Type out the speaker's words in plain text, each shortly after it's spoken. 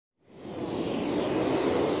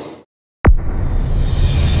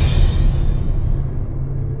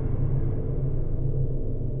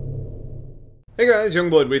Hey guys,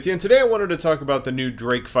 Youngblood with you, and today I wanted to talk about the new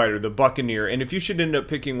Drake fighter, the Buccaneer, and if you should end up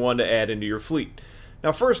picking one to add into your fleet.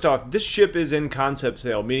 Now first off, this ship is in concept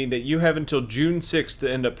sale, meaning that you have until June 6th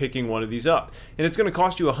to end up picking one of these up. And it's going to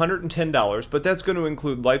cost you $110, but that's going to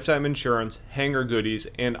include lifetime insurance, hangar goodies,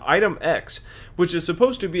 and Item X, which is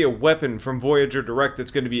supposed to be a weapon from Voyager Direct that's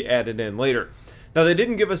going to be added in later. Now, they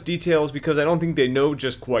didn't give us details because I don't think they know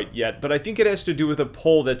just quite yet, but I think it has to do with a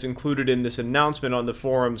poll that's included in this announcement on the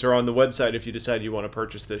forums or on the website if you decide you want to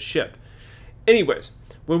purchase this ship. Anyways,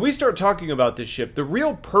 when we start talking about this ship, the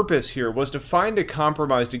real purpose here was to find a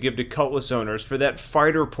compromise to give to Cutlass owners for that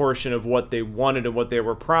fighter portion of what they wanted and what they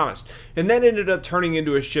were promised. And that ended up turning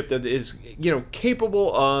into a ship that is,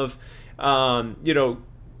 capable of,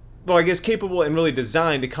 capable and really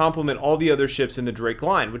designed to complement all the other ships in the Drake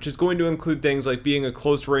line, which is going to include things like being a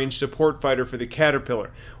close-range support fighter for the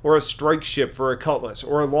Caterpillar, or a strike ship for a Cutlass,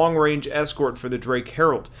 or a long-range escort for the Drake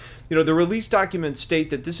Herald. The release documents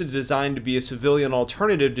state that this is designed to be a civilian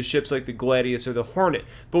alternative to ships like the Gladius or the Hornet,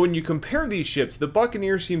 but when you compare these ships, the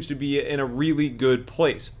Buccaneer seems to be in a really good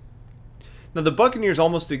place. Now, the Buccaneer is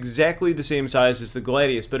almost exactly the same size as the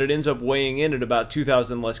Gladius, but it ends up weighing in at about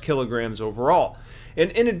 2,000 less kilograms overall.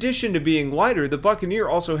 And in addition to being lighter, the Buccaneer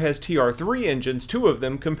also has TR3 engines, 2 of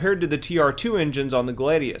them, compared to the TR2 engines on the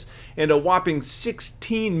Gladius, and a whopping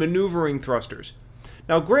 16 maneuvering thrusters.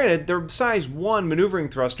 Now, granted, they're size 1 maneuvering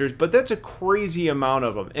thrusters, but that's a crazy amount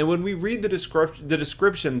of them. And when we read the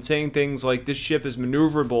description saying things like this ship is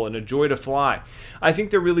maneuverable and a joy to fly, I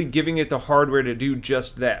think they're really giving it the hardware to do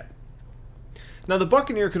just that. Now, the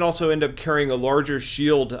Buccaneer can also end up carrying a larger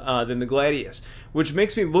shield than the Gladius, which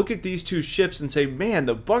makes me look at these two ships and say, man,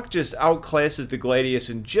 the Buck just outclasses the Gladius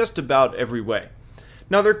in just about every way.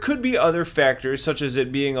 Now, there could be other factors, such as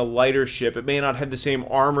it being a lighter ship. It may not have the same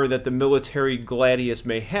armor that the military Gladius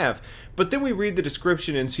may have, but then we read the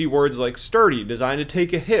description and see words like sturdy, designed to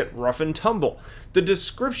take a hit, rough and tumble. The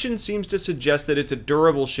description seems to suggest that it's a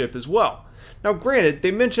durable ship as well. Now, granted,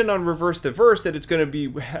 they mentioned on Reverse the Verse that it's going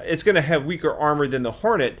to have weaker armor than the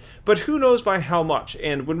Hornet, but who knows by how much?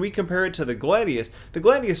 And when we compare it to the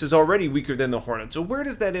Gladius is already weaker than the Hornet, so where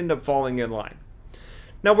does that end up falling in line?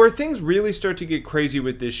 Now, where things really start to get crazy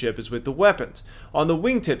with this ship is with the weapons. On the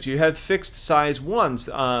wingtips, you have fixed size 1s,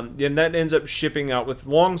 and that ends up shipping out with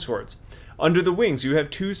longswords. Under the wings, you have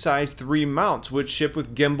 2 size 3 mounts, which ship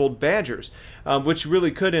with gimbaled Badgers, which really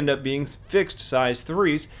could end up being fixed size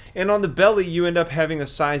 3s. And on the belly, you end up having a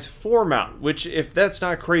size 4 mount, which, if that's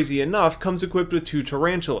not crazy enough, comes equipped with 2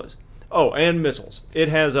 Tarantulas. Oh, and missiles. It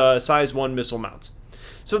has size 1 missile mounts.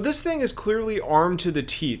 So this thing is clearly armed to the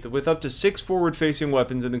teeth, with up to 6 forward-facing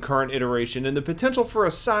weapons in the current iteration, and the potential for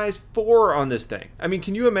a size 4 on this thing. I mean,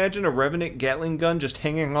 can you imagine a Revenant Gatling gun just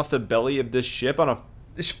hanging off the belly of this ship on a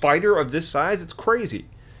fighter of this size? It's crazy.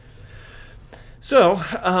 So,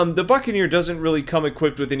 the Buccaneer doesn't really come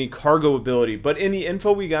equipped with any cargo ability, but in the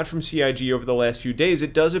info we got from CIG over the last few days,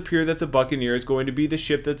 it does appear that the Buccaneer is going to be the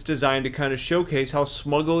ship that's designed to kind of showcase how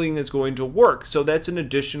smuggling is going to work, so that's an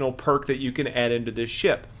additional perk that you can add into this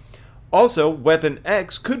ship. Also, Weapon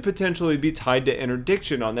X could potentially be tied to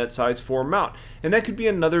interdiction on that size 4 mount, and that could be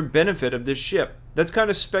another benefit of this ship. That's kind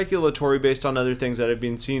of speculatory based on other things that have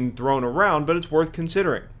been seen thrown around, but it's worth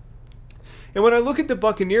considering. And when I look at the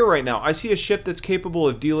Buccaneer right now, I see a ship that's capable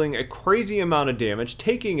of dealing a crazy amount of damage,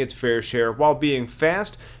 taking its fair share, while being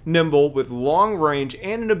fast, nimble, with long range,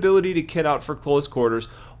 and an ability to kit out for close quarters,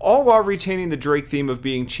 all while retaining the Drake theme of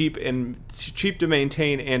being cheap to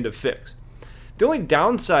maintain and to fix. The only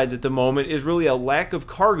downsides at the moment is really a lack of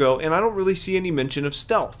cargo, and I don't really see any mention of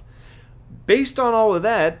stealth. Based on all of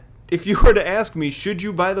that, if you were to ask me, should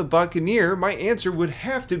you buy the Buccaneer, my answer would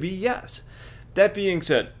have to be yes. That being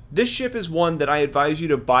said, this ship is one that I advise you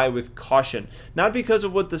to buy with caution, not because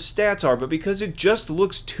of what the stats are, but because it just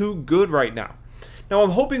looks too good right now. Now,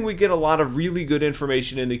 I'm hoping we get a lot of really good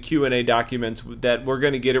information in the Q&A documents that we're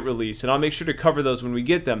going to get it released, and I'll make sure to cover those when we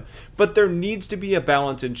get them, but there needs to be a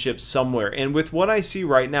balance in ships somewhere, and with what I see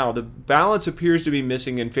right now, the balance appears to be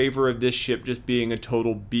missing in favor of this ship just being a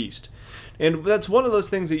total beast. And that's one of those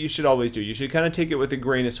things that you should always do. You should kind of take it with a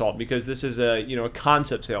grain of salt, because this is a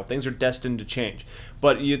concept sale. Things are destined to change.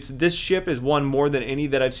 But this ship is one more than any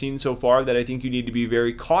that I've seen so far that I think you need to be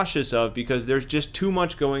very cautious of, because there's just too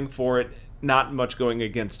much going for it, not much going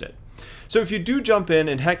against it. So if you do jump in,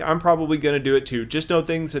 and heck, I'm probably going to do it too, just know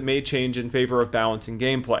things that may change in favor of balance and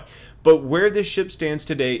gameplay. But where this ship stands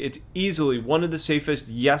today, it's easily one of the safest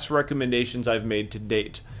yes recommendations I've made to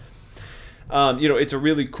date. It's a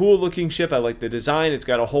really cool looking ship. I like the design. It's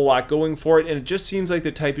got a whole lot going for it, and it just seems like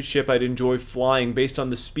the type of ship I'd enjoy flying based on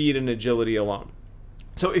the speed and agility alone.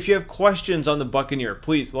 So if you have questions on the Buccaneer,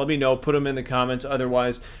 please let me know. Put them in the comments.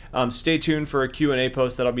 Otherwise, stay tuned for a Q&A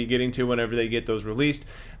post that I'll be getting to whenever they get those released.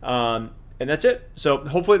 And that's it. So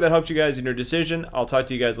hopefully that helps you guys in your decision. I'll talk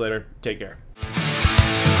to you guys later. Take care.